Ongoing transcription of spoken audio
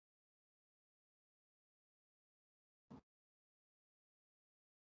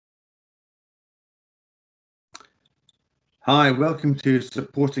Hi, welcome to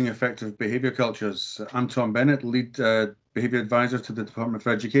Supporting Effective Behaviour Cultures. I'm Tom Bennett, Lead Behaviour Advisor to the Department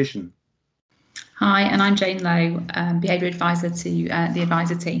for Education. Hi, and I'm Jane Lowe, Behaviour Advisor to the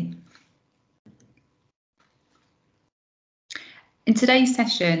Advisor team. In today's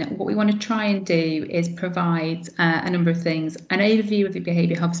session, what we want to try and do is provide a number of things, an overview of the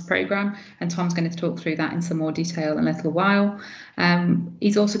Behaviour Hubs programme, and Tom's going to talk through that in some more detail in a little while.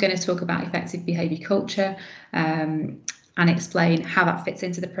 He's also going to talk about effective behaviour culture and explain how that fits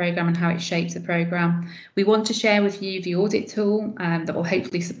into the programme and how it shapes the programme. We want to share with you the audit tool that will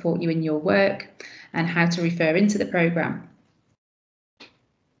hopefully support you in your work and how to refer into the programme.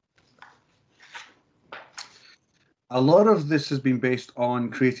 A lot of this has been based on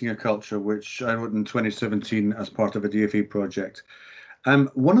creating a culture, which I wrote in 2017 as part of a DFE project.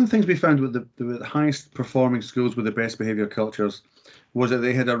 One of the things we found with the highest performing schools with the best behaviour cultures was that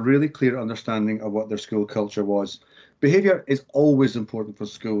they had a really clear understanding of what their school culture was. Behaviour is always important for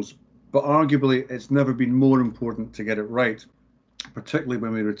schools, but arguably it's never been more important to get it right, particularly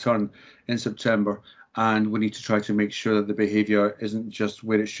when we return in September and we need to try to make sure that the behaviour isn't just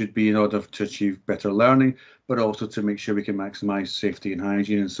where it should be in order to achieve better learning, but also to make sure we can maximise safety and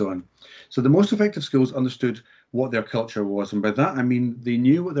hygiene and so on. So the most effective schools understood what their culture was, and by that I mean they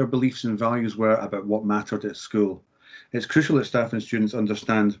knew what their beliefs and values were about what mattered at school. It's crucial that staff and students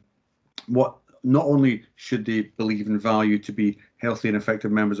understand what not only should they believe and value to be healthy and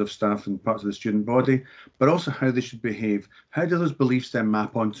effective members of staff and parts of the student body, but also how they should behave. How do those beliefs then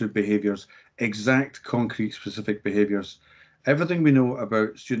map onto behaviours, exact, concrete, specific behaviours? Everything we know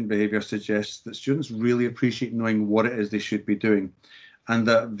about student behaviour suggests that students really appreciate knowing what it is they should be doing, and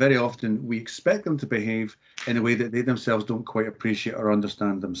that very often we expect them to behave in a way that they themselves don't quite appreciate or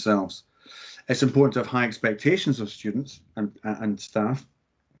understand themselves. It's important to have high expectations of students and staff,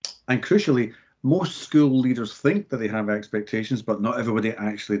 and crucially, most school leaders think that they have expectations, but not everybody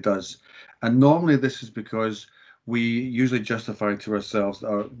actually does. And normally this is because we usually justify to ourselves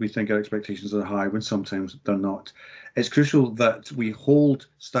that we think our expectations are high when sometimes they're not. It's crucial that we hold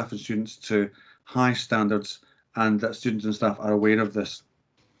staff and students to high standards and that students and staff are aware of this.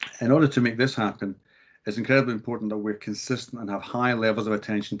 In order to make this happen, it's incredibly important that we're consistent and have high levels of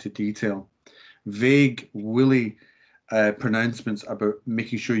attention to detail. Vague, woolly pronouncements about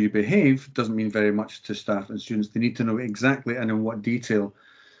making sure you behave doesn't mean very much to staff and students. They need to know exactly and in what detail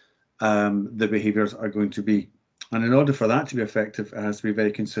the behaviours are going to be. And in order for that to be effective, it has to be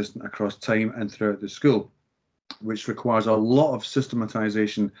very consistent across time and throughout the school, which requires a lot of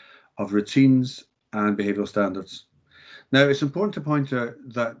systematisation of routines and behavioural standards. Now, it's important to point out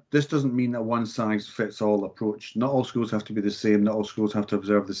that this doesn't mean a one-size-fits-all approach. Not all schools have to be the same. Not all schools have to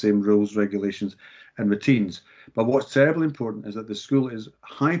observe the same rules, regulations, and routines. But what's terribly important is that the school is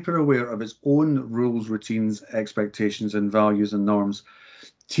hyper aware of its own rules, routines, expectations, and values and norms,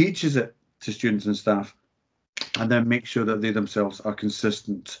 teaches it to students and staff, and then makes sure that they themselves are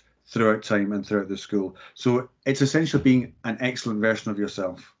consistent throughout time and throughout the school. So it's essentially being an excellent version of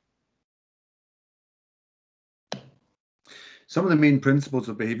yourself. Some of the main principles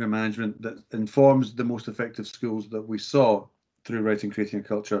of behaviour management that informs the most effective schools that we saw through Writing, Creating a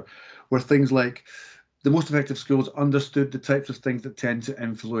Culture were things like the most effective schools understood the types of things that tend to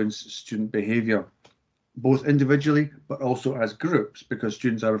influence student behaviour, both individually but also as groups, because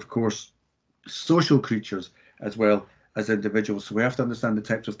students are, of course, social creatures as well as individuals. So we have to understand the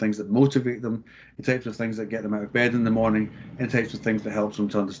types of things that motivate them, the types of things that get them out of bed in the morning, and the types of things that helps them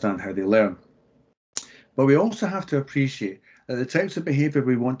to understand how they learn. But we also have to appreciate that the types of behaviour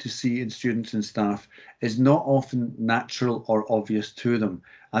we want to see in students and staff is not often natural or obvious to them.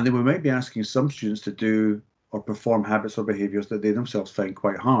 And then we might be asking some students to do or perform habits or behaviours that they themselves find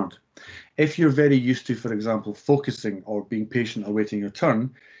quite hard. If you're very used to, for example, focusing or being patient or waiting your turn,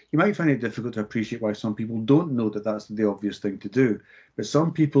 you might find it difficult to appreciate why some people don't know that that's the obvious thing to do. But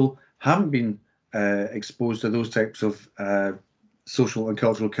some people haven't been exposed to those types of social and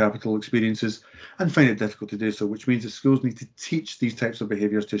cultural capital experiences and find it difficult to do so, which means that schools need to teach these types of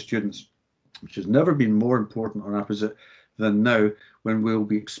behaviours to students, which has never been more important or opposite than now, when we'll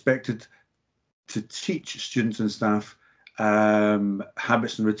be expected to teach students and staff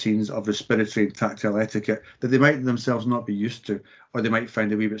habits and routines of respiratory and tactile etiquette that they might themselves not be used to, or they might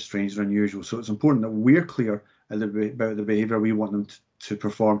find a wee bit strange or unusual. So it's important that we're clear about the behaviour we want them to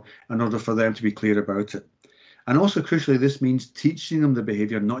perform in order for them to be clear about it. And also, crucially, this means teaching them the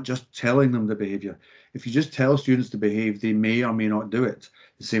behaviour, not just telling them the behaviour. If you just tell students to behave, they may or may not do it.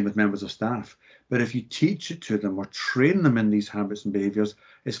 The same with members of staff. But if you teach it to them or train them in these habits and behaviours,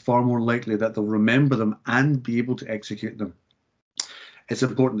 it's far more likely that they'll remember them and be able to execute them. It's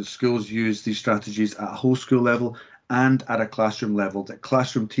important that schools use these strategies at a whole school level and at a classroom level, that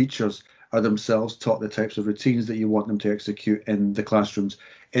classroom teachers are themselves taught the types of routines that you want them to execute in the classrooms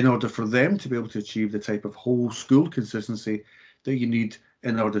in order for them to be able to achieve the type of whole school consistency that you need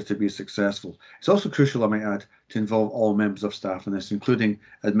in order to be successful. It's also crucial, I might add, to involve all members of staff in this, including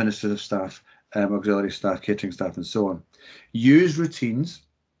administrative staff, auxiliary staff, catering staff, and so on. Use routines,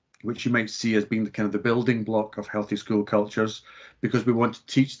 which you might see as being the kind of the building block of healthy school cultures, because we want to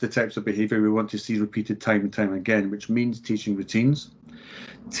teach the types of behaviour we want to see repeated time and time again, which means teaching routines.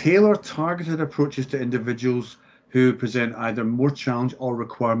 Tailor targeted approaches to individuals who present either more challenge or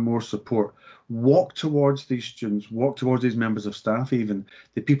require more support. Walk towards these students, walk towards these members of staff, even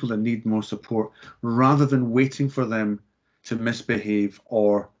the people that need more support, rather than waiting for them to misbehave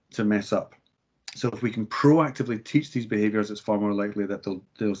or to mess up. So if we can proactively teach these behaviours, it's far more likely that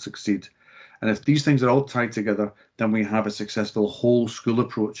they'll succeed. And if these things are all tied together, then we have a successful whole school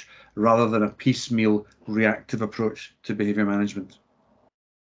approach rather than a piecemeal reactive approach to behaviour management.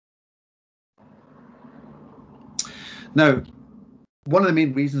 Now, one of the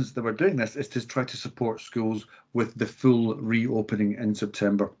main reasons that we're doing this is to try to support schools with the full reopening in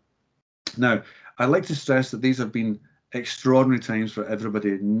September. Now, I'd like to stress that these have been extraordinary times for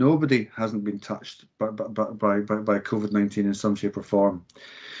everybody. Nobody hasn't been touched by COVID-19 in some shape or form.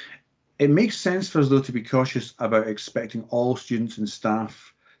 It makes sense for us, though, to be cautious about expecting all students and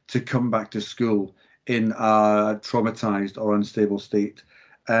staff to come back to school in a traumatised or unstable state.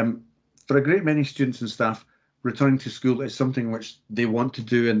 For a great many students and staff, returning to school is something which they want to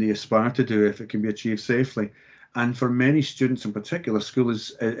do and they aspire to do if it can be achieved safely. And for many students in particular, school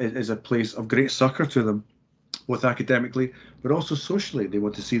is a place of great succour to them, both academically, but also socially. They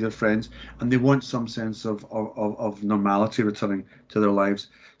want to see their friends and they want some sense of normality returning to their lives.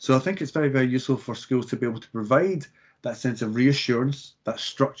 So I think it's very, very useful for schools to be able to provide that sense of reassurance, that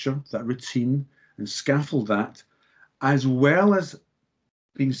structure, that routine, and scaffold that, as well as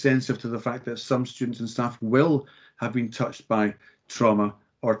being sensitive to the fact that some students and staff will have been touched by trauma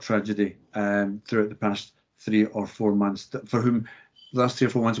or tragedy throughout the past 3 or 4 months, for whom the last 3 or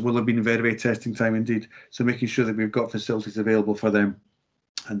 4 months will have been very, very testing time indeed. So making sure that we've got facilities available for them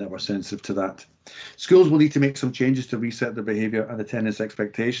and that we're sensitive to that. Schools will need to make some changes to reset their behaviour and attendance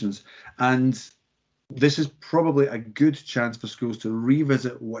expectations. And this is probably a good chance for schools to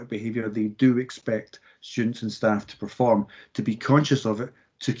revisit what behaviour they do expect students and staff to perform, to be conscious of it,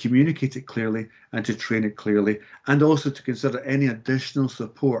 to communicate it clearly and to train it clearly, and also to consider any additional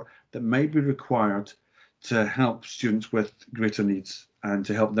support that might be required to help students with greater needs and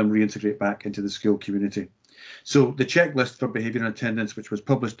to help them reintegrate back into the school community. So the checklist for behaviour and attendance, which was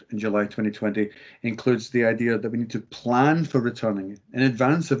published in July 2020, includes the idea that we need to plan for returning in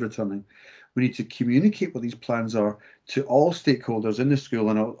advance of returning. We need to communicate what these plans are to all stakeholders in the school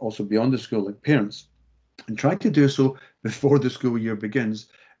and also beyond the school, like parents, and try to do so before the school year begins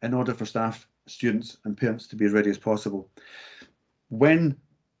in order for staff, students and parents to be as ready as possible. When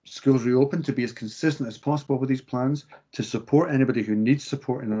schools reopen, to be as consistent as possible with these plans, to support anybody who needs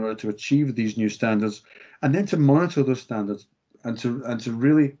support in order to achieve these new standards, and then to monitor those standards and to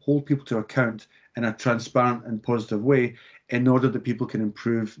really hold people to account in a transparent and positive way in order that people can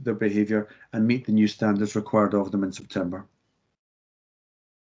improve their behaviour and meet the new standards required of them in September.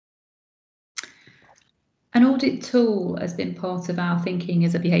 An audit tool has been part of our thinking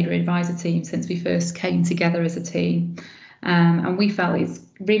as a behaviour advisor team since we first came together as a team. And we felt it's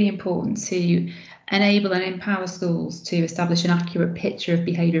really important to enable and empower schools to establish an accurate picture of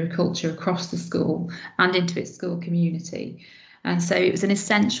behaviour culture across the school and into its school community. And so it was an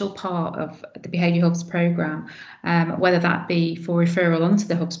essential part of the Behaviour Hubs programme, whether that be for referral onto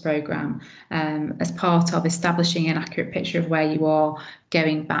the Hubs programme, as part of establishing an accurate picture of where you are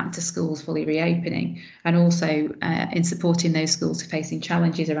going back to schools fully reopening, and also in supporting those schools facing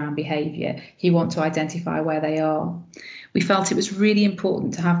challenges around behaviour. You want to identify where they are. We felt it was really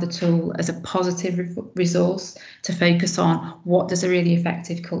important to have the tool as a positive resource to focus on what does a really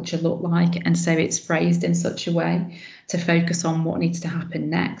effective culture look like, and so it's phrased in such a way to focus on what needs to happen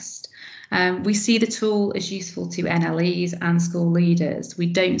next. We see the tool as useful to NLEs and school leaders. We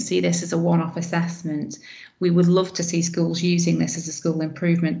don't see this as a one-off assessment. We would love to see schools using this as a school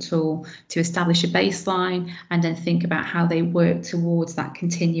improvement tool to establish a baseline and then think about how they work towards that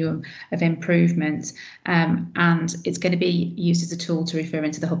continuum of improvement. And it's going to be used as a tool to refer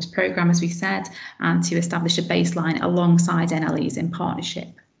into the Hubs programme, as we said, and to establish a baseline alongside NLEs in partnership.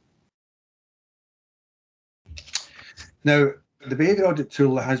 Now, the behaviour audit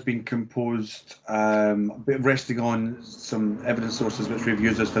tool has been composed resting on some evidence sources which we've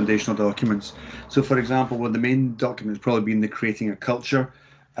used as foundational documents. So, for example, one of the main documents has probably been the Creating a Culture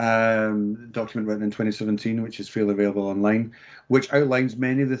document written in 2017, which is freely available online, which outlines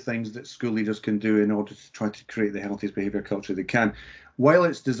many of the things that school leaders can do in order to try to create the healthiest behaviour culture they can. While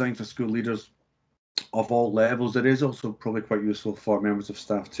it's designed for school leaders of all levels, it is also probably quite useful for members of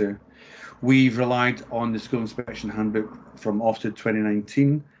staff too. We've relied on the School Inspection Handbook from Ofsted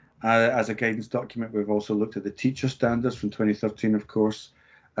 2019 as a guidance document. We've also looked at the teacher standards from 2013, of course,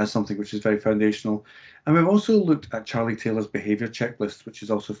 as something which is very foundational. And we've also looked at Charlie Taylor's behaviour checklist, which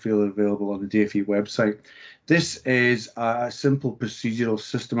is also freely available on the DfE website. This is a simple procedural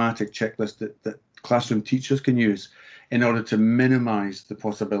systematic checklist that classroom teachers can use in order to minimise the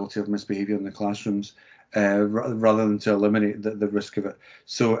possibility of misbehaviour in the classrooms, rather than to eliminate the risk of it.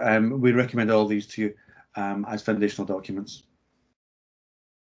 So we recommend all these to you as foundational documents.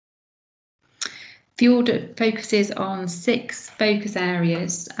 The audit focuses on 6 focus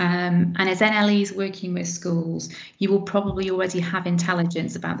areas, and as NLEs working with schools, you will probably already have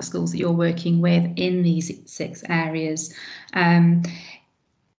intelligence about the schools that you're working with in these 6 areas.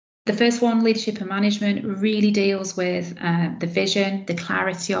 The first one, leadership and management, really deals with the vision, the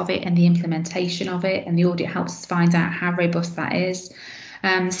clarity of it and the implementation of it, and the audit helps us find out how robust that is.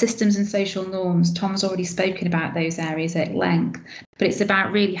 Systems and social norms, Tom's already spoken about those areas at length, but it's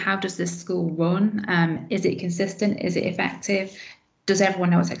about really how does this school run? Is it consistent? Is it effective? Does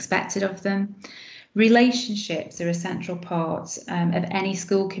everyone know what's expected of them? Relationships are a central part of any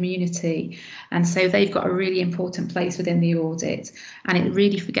school community, and so they've got a really important place within the audit, and it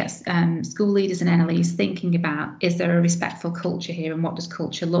really gets school leaders and NLEs thinking about, is there a respectful culture here, and what does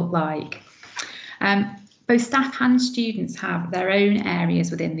culture look like? Both staff and students have their own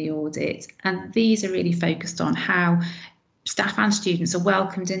areas within the audit, and these are really focused on how staff and students are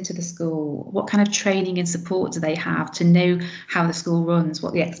welcomed into the school. What kind of training and support do they have to know how the school runs,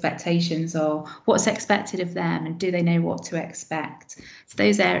 what the expectations are, what's expected of them, and do they know what to expect? So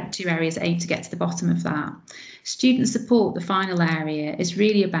those are 2 areas aim to get to the bottom of that. Student support, the final area, is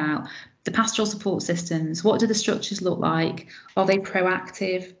really about the pastoral support systems. What do the structures look like? Are they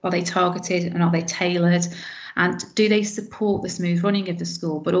proactive? Are they targeted? And are they tailored? And do they support the smooth running of the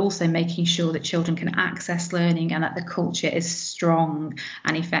school, but also making sure that children can access learning and that the culture is strong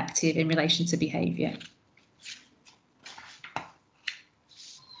and effective in relation to behaviour?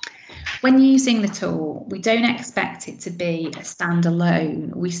 When using the tool, we don't expect it to be a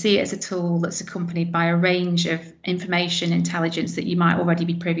standalone. We see it as a tool that's accompanied by a range of information, intelligence that you might already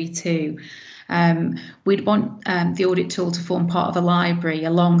be privy to. We'd want the audit tool to form part of a library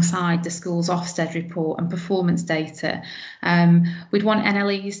alongside the school's Ofsted report and performance data. We'd want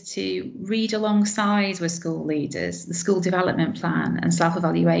NLEs to read alongside with school leaders the school development plan and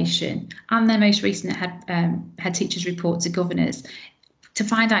self-evaluation and their most recent head teachers report to governors, to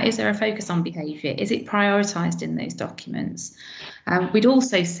find out, is there a focus on behaviour? Is it prioritised in those documents? We'd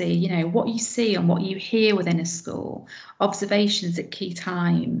also see, what you see and what you hear within a school, observations at key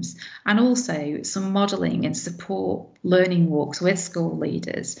times, and also some modelling and support learning walks with school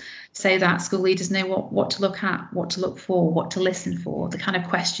leaders, so that school leaders know what to look at, what to look for, what to listen for, the kind of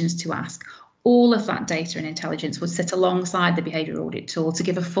questions to ask. All of that data and intelligence would sit alongside the behaviour audit tool to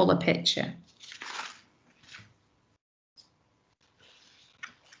give a fuller picture.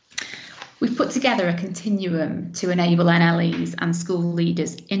 We've put together a continuum to enable NLEs and school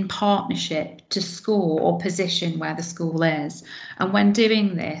leaders in partnership to score or position where the school is. And when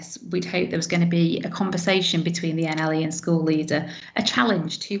doing this, we'd hope there was going to be a conversation between the NLE and school leader, a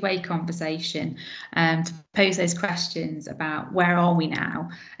challenge, 2-way conversation, to pose those questions about where are we now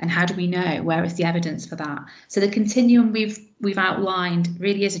and how do we know, where is the evidence for that? So the continuum we've outlined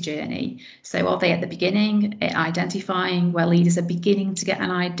really is a journey. So are they at the beginning, at identifying where leaders are beginning to get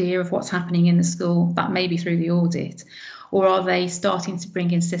an idea of what's happening in the school? That may be through the audit. Or are they starting to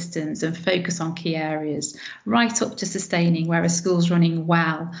bring in systems and focus on key areas, right up to sustaining where a school's running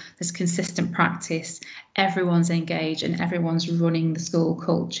well, there's consistent practice, everyone's engaged and everyone's running the school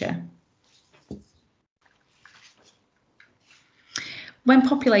culture? When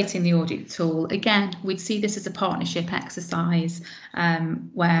populating the audit tool, again, we'd see this as a partnership exercise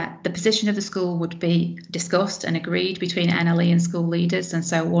where the position of the school would be discussed and agreed between NLE and school leaders, and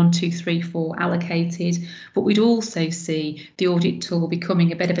so 1, 2, 3, 4 allocated. But we'd also see the audit tool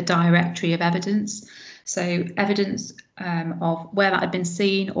becoming a bit of a directory of evidence. So evidence of where that had been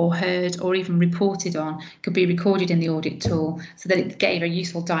seen or heard or even reported on could be recorded in the audit tool, so that it gave a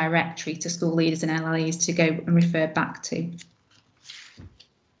useful directory to school leaders and NLEs to go and refer back to.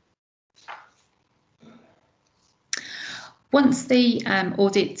 Once the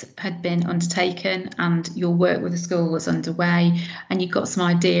audit had been undertaken and your work with the school was underway and you got some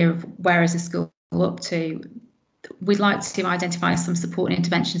idea of where is the school up to, we'd like to identify some support and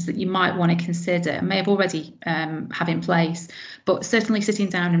interventions that you might want to consider and may have already have in place, but certainly sitting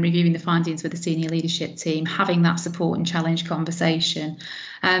down and reviewing the findings with the senior leadership team, having that support and challenge conversation.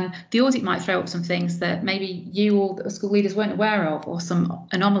 The audit might throw up some things that maybe you or the school leaders weren't aware of, or some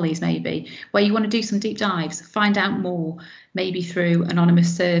anomalies maybe, where you want to do some deep dives, find out more, maybe through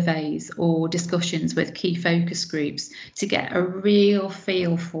anonymous surveys or discussions with key focus groups to get a real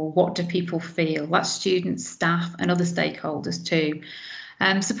feel for what do people feel. That's students, staff and other stakeholders too.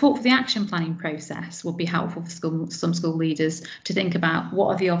 Support for the action planning process would be helpful for some school leaders to think about what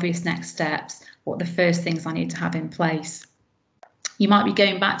are the obvious next steps, what are the first things I need to have in place. You might be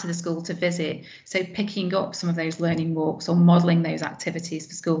going back to the school to visit, so picking up some of those learning walks or modelling those activities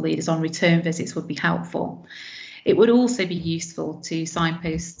for school leaders on return visits would be helpful. It would also be useful to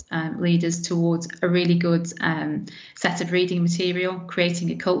signpost leaders towards a really good set of reading material,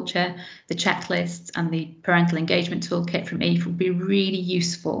 creating a culture. The checklists and the parental engagement toolkit from EVE would be really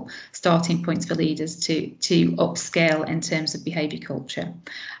useful starting points for leaders to upscale in terms of behaviour culture.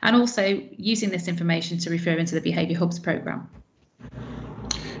 And also using this information to refer into the Behaviour Hubs programme.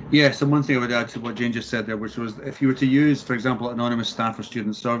 Yes, and one thing I would add to what Jane just said there, which was if you were to use, for example, anonymous staff or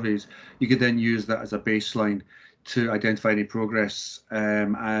student surveys, you could then use that as a baseline to identify any progress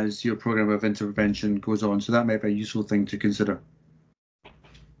as your programme of intervention goes on. So that might be a useful thing to consider.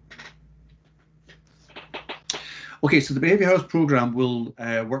 Okay, so the Behaviour House programme will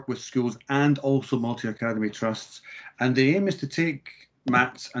work with schools and also multi-academy trusts, and the aim is to take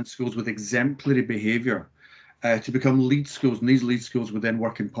MATs and schools with exemplary behaviour to become lead schools, and these lead schools would then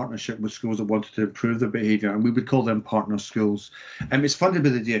work in partnership with schools that wanted to improve their behaviour, and we would call them partner schools. It's funded by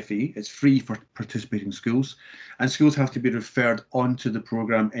the DfE, it's free for participating schools, and schools have to be referred onto the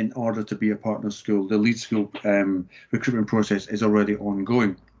programme in order to be a partner school. The lead school recruitment process is already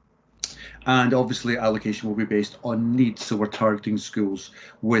ongoing. And obviously allocation will be based on needs, so we're targeting schools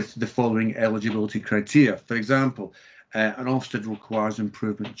with the following eligibility criteria. For example, an Ofsted requires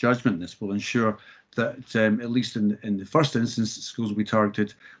improvement judgment. This will ensure that at least in the first instance, schools will be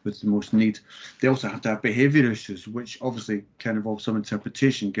targeted with the most need. They also have to have behaviour issues, which obviously can involve some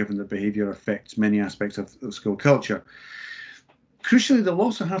interpretation, given that behaviour affects many aspects of school culture. Crucially, they'll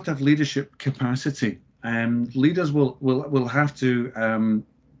also have to have leadership capacity. Leaders will have to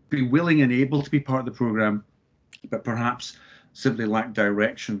be willing and able to be part of the programme, but perhaps simply lack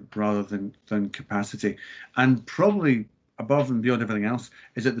direction rather than capacity. And probably above and beyond everything else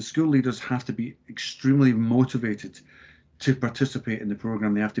is that the school leaders have to be extremely motivated to participate in the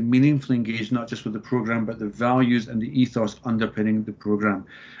programme. They have to meaningfully engage not just with the programme, but the values and the ethos underpinning the programme,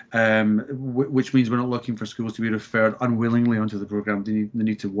 which means we're not looking for schools to be referred unwillingly onto the programme. They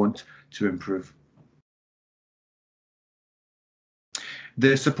need to want to improve.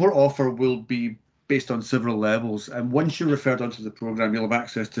 The support offer will be based on several levels, and once you're referred onto the programme, you'll have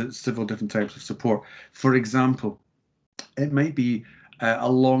access to several different types of support. For example, it might be a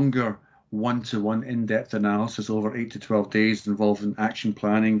longer one-to-one in-depth analysis over 8 to 12 days involving action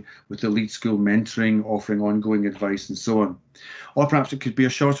planning with the lead school mentoring, offering ongoing advice and so on. Or perhaps it could be a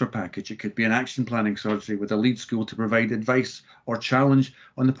shorter package. It could be an action planning surgery with a lead school to provide advice or challenge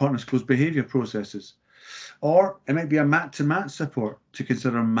on the partner school's behaviour processes. Or it might be a mat-to-mat support to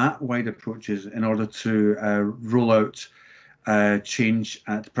consider mat-wide approaches in order to roll out change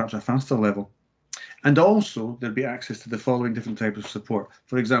at perhaps a faster level. And also there'll be access to the following different types of support.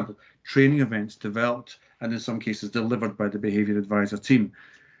 For example, training events developed and in some cases delivered by the behaviour advisor team.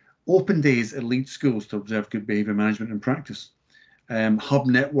 Open days at lead schools to observe good behaviour management and practice. Hub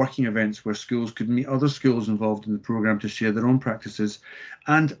networking events where schools could meet other schools involved in the programme to share their own practices,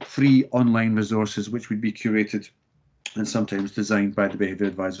 and free online resources which would be curated and sometimes designed by the behaviour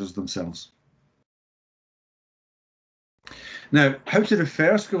advisors themselves. Now, how to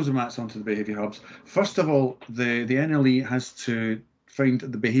refer schools and MATs onto the Behaviour Hubs? First of all, the NLE has to find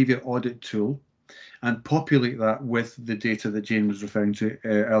the behaviour audit tool and populate that with the data that Jane was referring to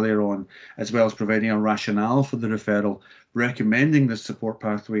earlier on, as well as providing a rationale for the referral, recommending the support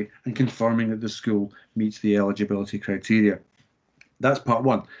pathway and confirming that the school meets the eligibility criteria. That's part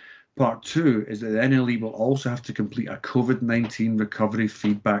one. Part two is that the NLE will also have to complete a COVID-19 recovery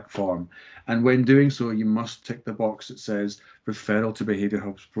feedback form. And when doing so, you must tick the box that says referral to Behaviour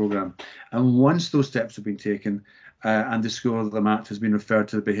Hubs programme. And once those steps have been taken and the school or the MAT has been referred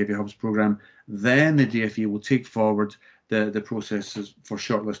to the Behaviour Hubs programme, then the DfE will take forward the processes for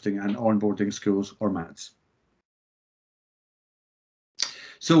shortlisting and onboarding schools or MATs.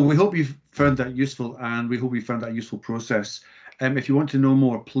 So we hope you've found that useful, and we hope you found that a useful process. If you want to know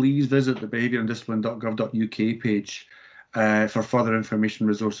more, please visit the behaviourandiscipline.gov.uk page for further information,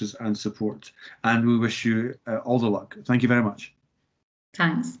 resources and support. And we wish you all the luck. Thank you very much.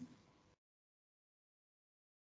 Thanks.